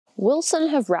Wilson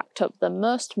have racked up the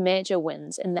most major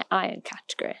wins in the iron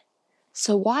category.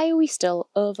 So why are we still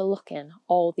overlooking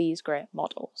all these great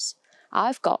models?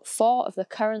 I've got 4 of the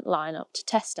current lineup to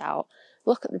test out,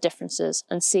 look at the differences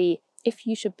and see if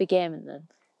you should be gaming them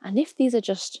and if these are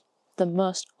just the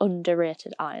most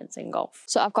underrated irons in golf.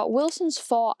 So I've got Wilson's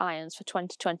 4 irons for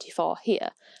 2024 here.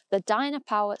 The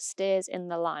Dynapower stays in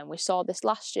the line. We saw this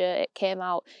last year. It came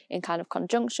out in kind of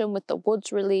conjunction with the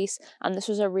Woods release, and this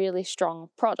was a really strong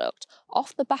product.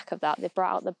 Off the back of that, they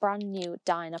brought out the brand new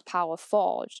Dynapower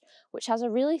Forged, which has a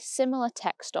really similar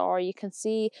tech story. You can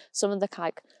see some of the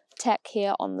tech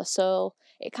here on the sole.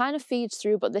 It kind of feeds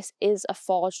through, but this is a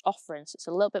forged offering, so it's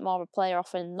a little bit more of a player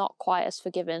offering, not quite as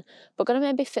forgiving, but going to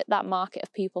maybe fit that market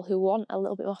of people who want a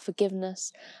little bit more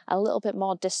forgiveness, a little bit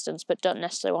more distance, but don't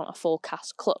necessarily want a full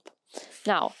cast club.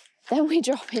 Now, then we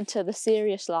drop into the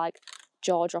serious, like,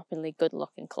 jaw-droppingly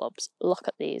good-looking clubs. Look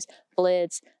at these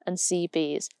blades and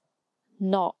CBs.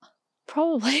 Not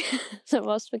probably the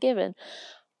most forgiving,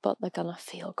 but they're gonna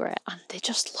feel great and they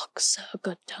just look so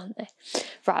good, don't they?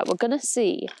 Right, we're gonna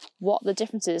see what the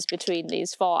difference is between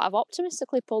these 4. I've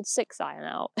optimistically pulled 6 iron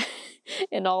out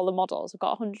in all the models. I've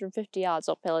got 150 yards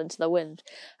uphill into the wind.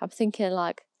 I'm thinking,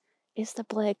 like, is the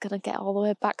blade gonna get all the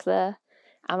way back there?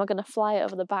 Am I gonna fly it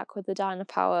over the back with the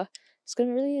Dynapower? It's gonna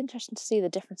be really interesting to see the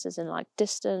differences in like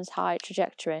distance, height,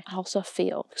 trajectory, and also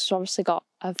feel, because we've obviously got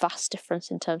a vast difference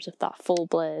in terms of that full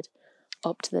blade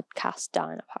up to the cast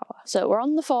Dynapower. So we're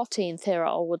on the 14th here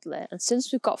at Woodley, and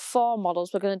since we've got 4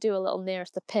 models, we're going to do a little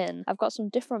nearest the pin. I've got some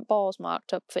different balls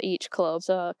marked up for each club,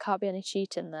 so can't be any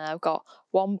cheating there. I've got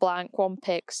 1 blank, 1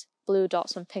 pix, blue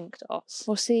dots and pink dots.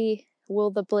 We'll see,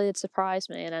 will the blade surprise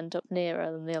me and end up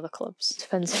nearer than the other clubs?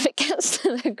 Depends if it gets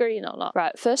to the green or not.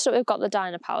 Right, first up we've got the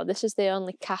Dynapower. This is the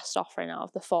only cast offering out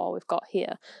of the 4 we've got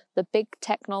here. The big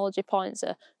technology points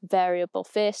are variable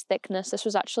face thickness. This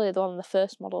was actually one of the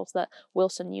first models that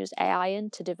Wilson used AI in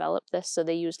to develop this, so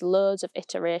they used loads of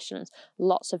iterations,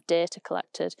 lots of data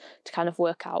collected to kind of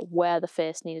work out where the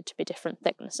face needed to be different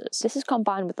thicknesses. This is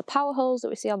combined with the power holes that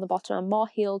we see on the bottom and more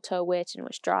heel toe weighting,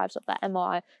 which drives up that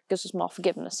MOI, gives us more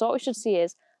forgiveness. So what we should see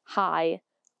is high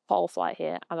ball flight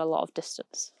here and a lot of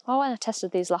distance. Oh, when I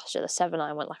tested these last year, the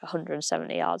 7-iron went like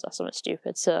 170 yards or something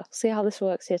stupid, so see how this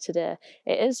works here today.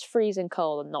 It is freezing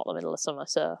cold and not the middle of summer,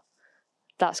 so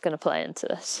that's going to play into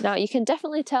this. Now you can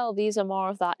definitely tell these are more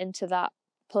of that into that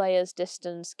player's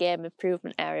distance game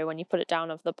improvement area when you put it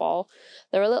down over the ball.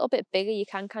 They're a little bit bigger, you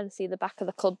can kind of see the back of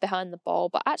the club behind the ball,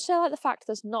 but actually I like the fact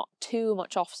there's not too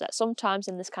much offset. Sometimes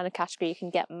in this kind of category you can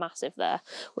get massive there,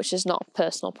 which is not a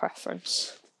personal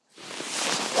preference.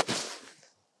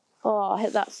 Oh, I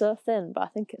hit that so thin, but I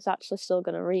think it's actually still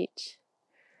going to reach,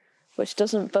 which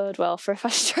doesn't bode well for if I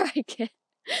strike it.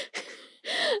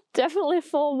 Definitely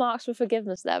full marks for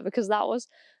forgiveness there, because that was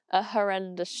a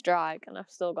horrendous strike and I've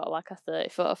still got like a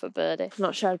 30-footer for birdie. I'm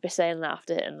not sure I'd be saying that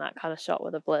after hitting that kind of shot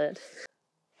with a blade.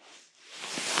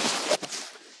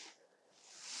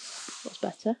 What's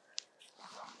better?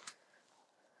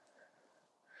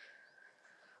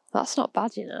 That's not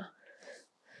bad, you know.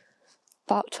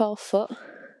 About 12 foot.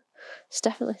 It's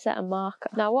definitely set a mark.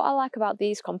 Now what I like about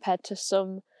these compared to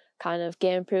some kind of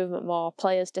game improvement, more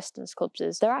players distance clubs,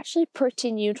 is they're actually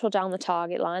pretty neutral down the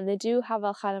target line. They do have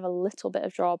a kind of a little bit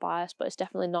of draw bias, but it's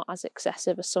definitely not as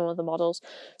excessive as some of the models.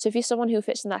 So if you're someone who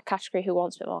fits in that category, who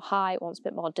wants a bit more height, wants a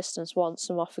bit more distance, wants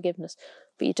some more forgiveness,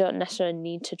 but you don't necessarily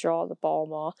need to draw the ball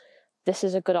more, this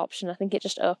is a good option. I think it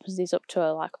just opens these up to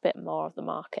a bit more of the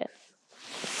market.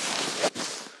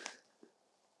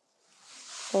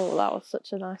 Oh, that was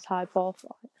such a nice high ball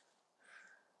flight.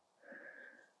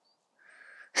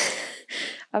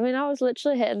 I mean, I was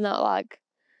literally hitting that like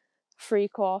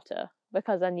 3/4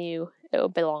 because I knew it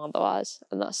would be long otherwise,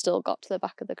 and that still got to the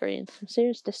back of the green. Some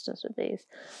serious distance with these.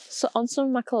 So on some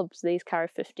of my clubs, these carry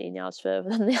 15 yards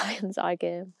further than the irons I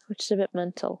game, which is a bit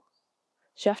mental.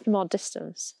 So after more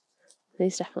distance,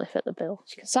 these definitely fit the bill.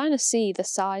 You can kind of see the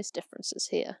size differences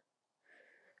here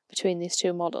between these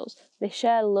 2 models. They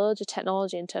share loads of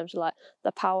technology in terms of like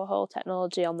the power hole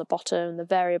technology on the bottom, the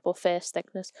variable face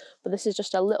thickness, but this is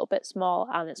just a little bit small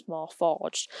and it's more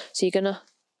forged. So you're gonna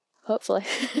hopefully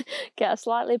get a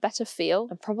slightly better feel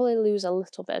and probably lose a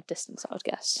little bit of distance, I would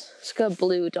guess. Let's go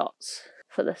blue dots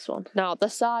for this one. Now the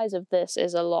size of this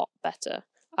is a lot better.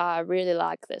 I really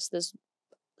like this. There's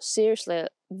seriously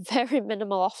very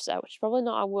minimal offset, which is probably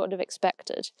not what I would have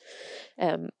expected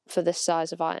for this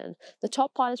size of iron. The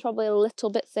top line is probably a little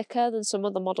bit thicker than some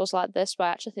of the models like this, but I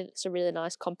actually think it's a really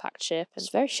nice compact shape and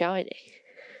it's very shiny.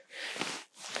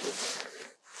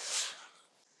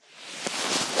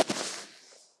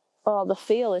 Oh, the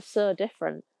feel is so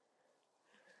different.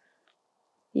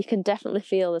 You can definitely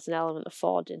feel there's an element of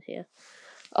forward in here.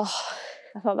 Oh,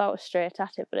 I thought that was straight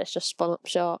at it, but it's just spun up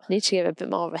short. Need to give it a bit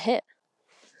more of a hit.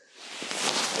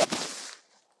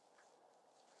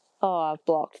 Oh, I've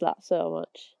blocked that so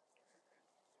much.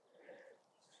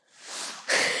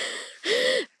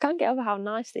 Can't get over how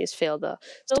nice these feel though.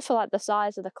 Still for like the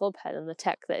size of the club head and the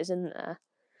tech that is in there,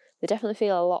 they definitely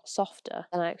feel a lot softer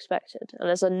than I expected. And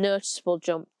there's a noticeable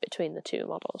jump between the two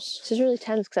models. This is really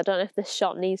tense because I don't know if this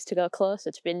shot needs to go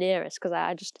closer to be nearest, because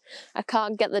I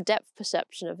can't get the depth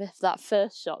perception of if that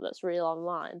first shot that's real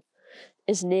online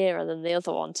is nearer than the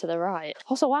other one to the right.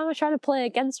 Also, why am I trying to play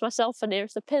against myself for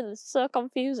nearest the pin? This is so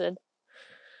confusing.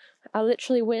 I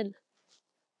literally win,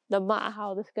 no matter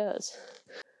how this goes.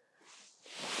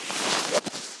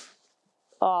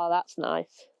 Oh, that's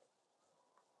nice.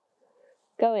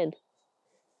 Go in.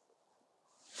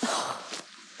 I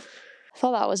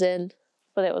thought that was in,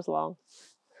 but it was long.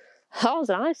 That was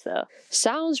nice though.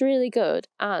 Sounds really good,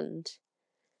 and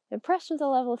impressed with the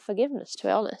level of forgiveness, to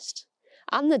be honest.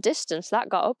 And the distance that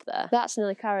got up there. That's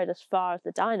nearly carried as far as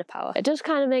the Dynapower. It does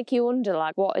kind of make you wonder,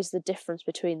 like, what is the difference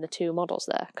between the two models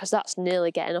there? Because that's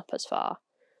nearly getting up as far,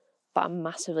 but I'm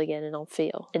massively gaining on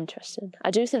feel. Interesting.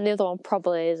 I do think the other one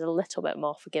probably is a little bit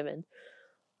more forgiving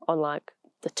on, like,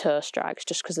 the toe strikes,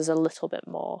 just because there's a little bit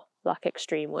more, like,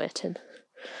 extreme weighting.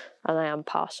 And I am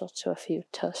partial to a few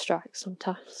toe strikes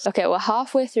sometimes. Okay, we're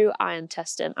halfway through iron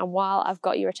testing, and while I've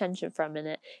got your attention for a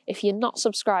minute, if you're not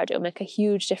subscribed, it'll make a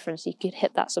huge difference. You could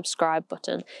hit that subscribe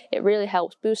button. It really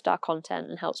helps boost our content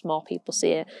and helps more people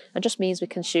see it, and just means we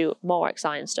can shoot more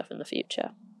exciting stuff in the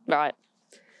future. Right,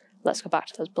 let's go back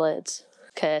to those blades.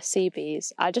 Okay,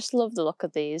 CBs. I just love the look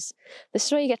of these. This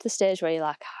is where you get to the stage where you're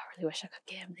like, oh, I really wish I could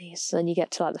game these. Then you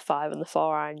get to like the 5 and the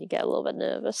 4 iron, you get a little bit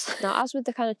nervous. Now, as with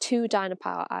the kind of 2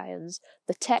 Dynapower irons,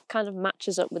 the tech kind of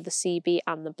matches up with the CB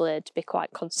and the blade to be quite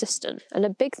consistent. And a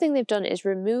big thing they've done is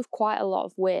remove quite a lot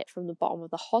of weight from the bottom of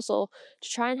the hosel to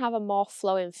try and have a more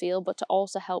flowing feel, but to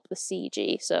also help the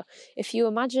CG. So if you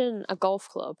imagine a golf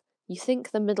club, you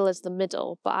think the middle is the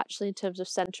middle, but actually in terms of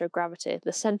centre of gravity,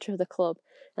 the centre of the club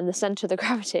and the centre of the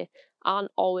gravity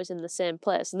aren't always in the same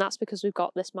place. And that's because we've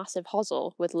got this massive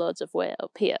hosel with loads of weight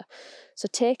up here. So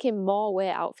taking more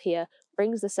weight out of here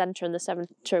brings the centre and the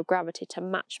centre of gravity to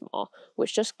match more,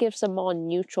 which just gives a more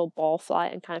neutral ball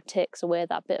flight and kind of takes away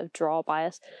that bit of draw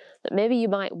bias that maybe you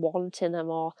might want in a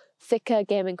more thicker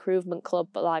game improvement club,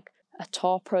 but like a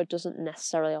tour pro doesn't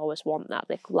necessarily always want that.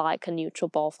 They like a neutral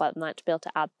ball flight and like to be able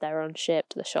to add their own shape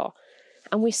to the shot.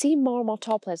 And we see more and more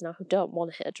tour players now who don't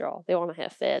want to hit a draw. They want to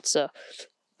hit a fade. So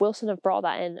Wilson have brought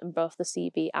that in both the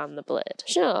CB and the blade.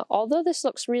 Sure, although this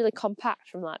looks really compact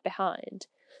from like behind,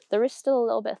 there is still a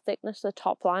little bit of thickness to the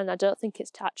top line. I don't think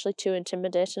it's actually too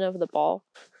intimidating over the ball.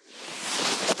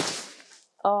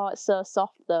 Oh, it's so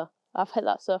soft though. I've hit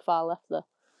that so far left though.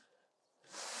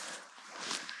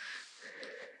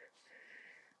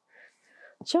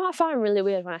 So what I find really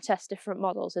weird when I test different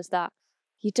models is that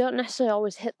you don't necessarily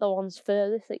always hit the ones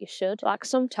furthest that you should. Like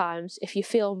sometimes if you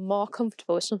feel more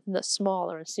comfortable with something that's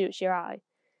smaller and suits your eye,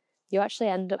 you actually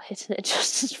end up hitting it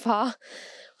just as far,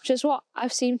 which is what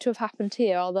I've seemed to have happened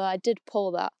here, although I did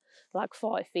pull that like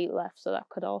 40 feet left, so that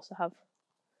could also have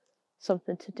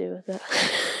something to do with it.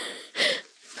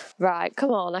 Right,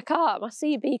 come on, my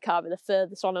CB can't be the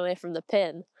furthest one away from the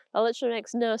pin. That literally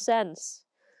makes no sense.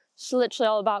 It's literally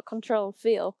all about control and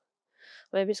feel.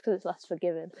 Maybe it's because it's less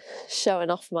forgiving. Showing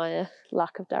off my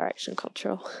lack of direction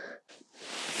control.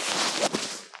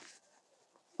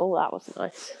 Oh, that was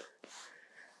nice.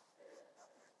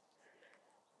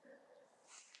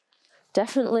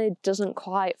 Definitely doesn't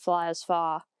quite fly as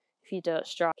far if you don't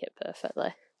strike it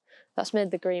perfectly. That's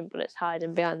made the green, but it's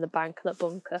hiding behind the bank of the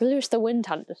bunker. I really wish the wind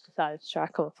hadn't just decided to try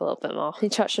to come up a little bit more. I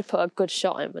need to actually put a good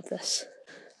shot in with this.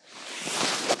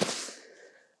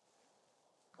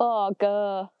 Oh,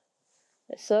 go.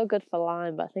 It's so good for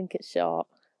line, but I think it's short.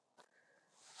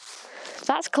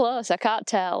 That's close, I can't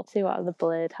tell. See what the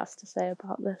blade has to say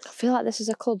about this. I feel like this is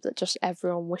a club that just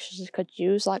everyone wishes they could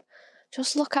use. Like,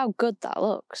 just look how good that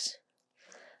looks.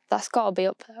 That's got to be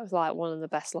up there with like one of the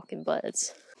best looking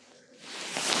blades.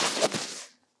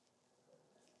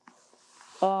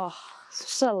 Oh, it's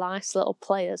just a nice little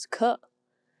player's cut.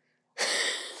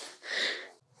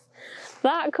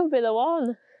 That could be the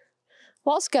one.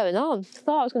 What's going on? I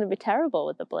thought I was going to be terrible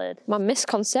with the blade. My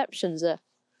misconceptions are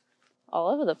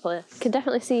all over the place. You can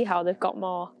definitely see how they've got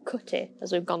more cutty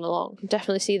as we've gone along. You can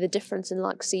definitely see the difference in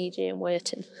like CG and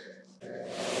weighting.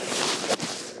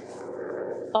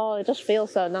 Oh, it just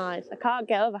feels so nice. I can't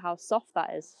get over how soft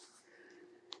that is.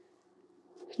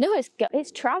 No,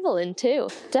 it's travelling too.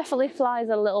 Definitely flies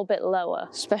a little bit lower,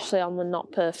 especially on the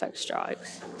not perfect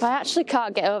strikes. I actually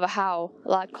can't get over how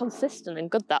like consistent and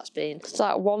good that's been. It's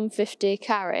like 150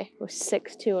 carry with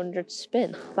 200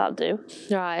 spin. That'll do.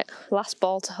 Right, last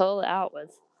ball to hole it out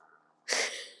with.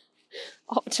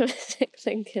 Optimistic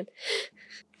thinking.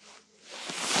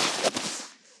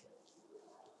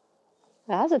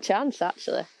 It has a chance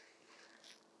actually.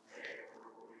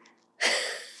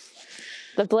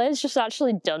 The blade's just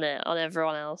actually done it on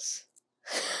everyone else.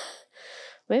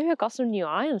 Maybe I got some new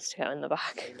irons to go in the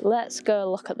back. Let's go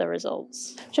look at the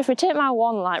results. So if we take my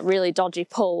one like really dodgy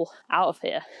pull out of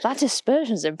here, that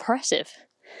dispersion's impressive.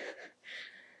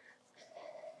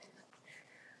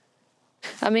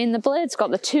 I mean, the blade's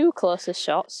got the 2 closest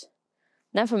shots.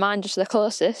 Never mind just the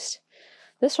closest.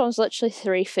 This one's literally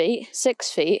 3 feet,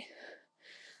 6 feet,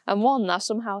 and one that I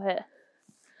somehow hit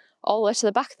all the way to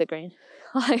the back of the green.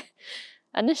 Like,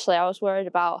 initially I was worried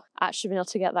about actually being able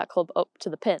to get that club up to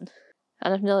the pin,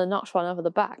 and I've nearly knocked one over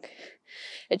the back.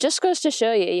 It just goes to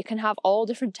show you can have all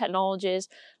different technologies,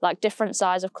 like different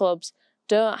size of clubs.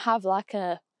 Don't have like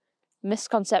a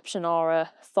misconception or a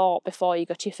thought before you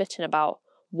go to your fitting about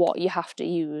what you have to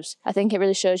use. I think it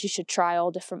really shows you should try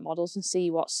all different models and see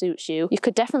what suits you. You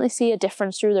could definitely see a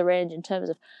difference through the range in terms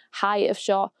of height of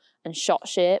shot and shot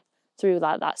shape through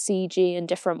like that CG and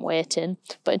different weighting.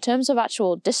 But in terms of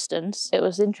actual distance, it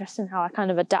was interesting how I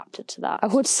kind of adapted to that. I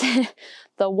would say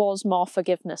there was more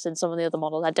forgiveness in some of the other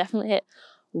models. I definitely hit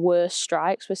worse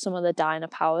strikes with some of the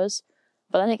Dynapowers.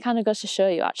 But then it kind of goes to show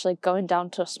you actually going down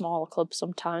to a smaller club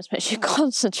sometimes makes you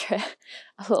concentrate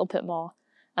a little bit more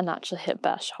and actually hit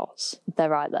better shots. They're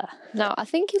right there. Now, I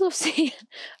think you'll have seen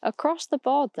across the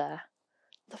board there,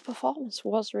 the performance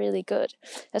was really good.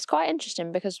 It's quite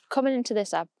interesting because coming into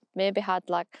this, I maybe had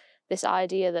like this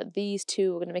idea that these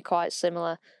two were going to be quite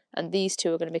similar and these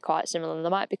two are going to be quite similar, and there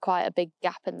might be quite a big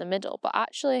gap in the middle, but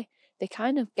actually they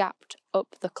kind of gapped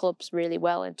up the clubs really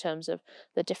well in terms of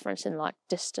the difference in like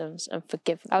distance and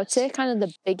forgiveness. I would say kind of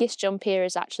the biggest jump here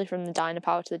is actually from the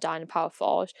Dynapower to the Dynapower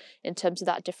Forged in terms of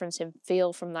that difference in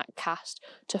feel from that cast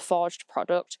to forged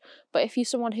product. But if you're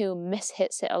someone who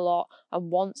mishits it a lot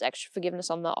and wants extra forgiveness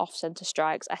on the off-centre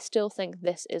strikes, I still think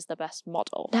this is the best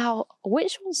model. Now,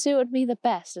 which one suited me the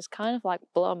best is kind of like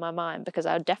blown my mind, because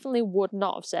I definitely would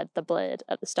not have said the blade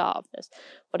at the start of this,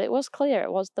 but it was clear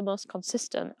it was the most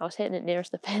consistent. I was hitting it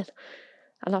nearest the pin,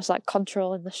 and I was like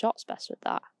controlling the shots best with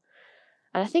that.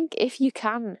 And I think if you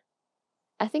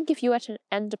were to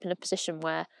end up in a position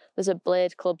where there's a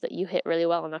blade club that you hit really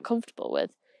well and are comfortable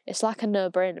with, it's like a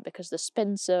no-brainer because the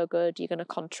spin's so good, you're going to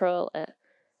control it,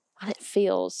 and it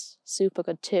feels super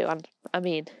good too. And I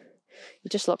mean, you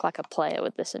just look like a player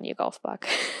with this in your golf bag.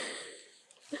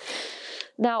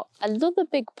 Now, another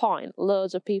big point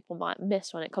loads of people might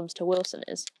miss when it comes to Wilson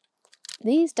is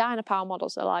these Dynapower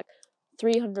models are like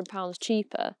 £300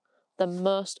 cheaper than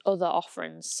most other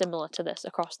offerings similar to this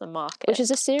across the market, which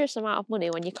is a serious amount of money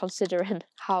when you're considering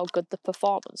how good the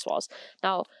performance was.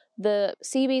 Now, the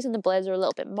CBs and the blades are a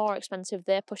little bit more expensive.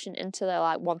 They're pushing into their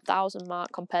like 1,000 mark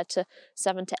compared to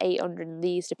 700 to 800 in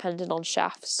these, depending on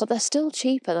shafts. But they're still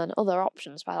cheaper than other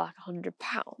options by like £100.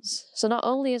 So not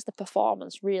only is the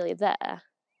performance really there,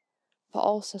 but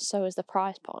also so is the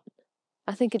price point.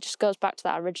 I think it just goes back to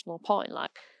that original point.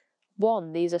 Like,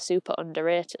 one, these are super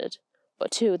underrated,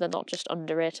 but two, they're not just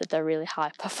underrated, they're really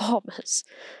high performers.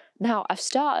 Now, I've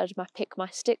started my Pick My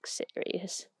Sticks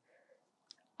series,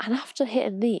 and after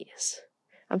hitting these,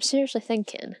 I'm seriously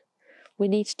thinking we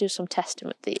need to do some testing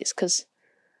with these, because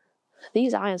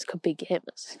these irons could be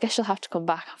gamers. I guess you'll have to come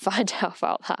back and find out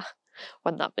about that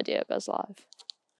when that video goes live.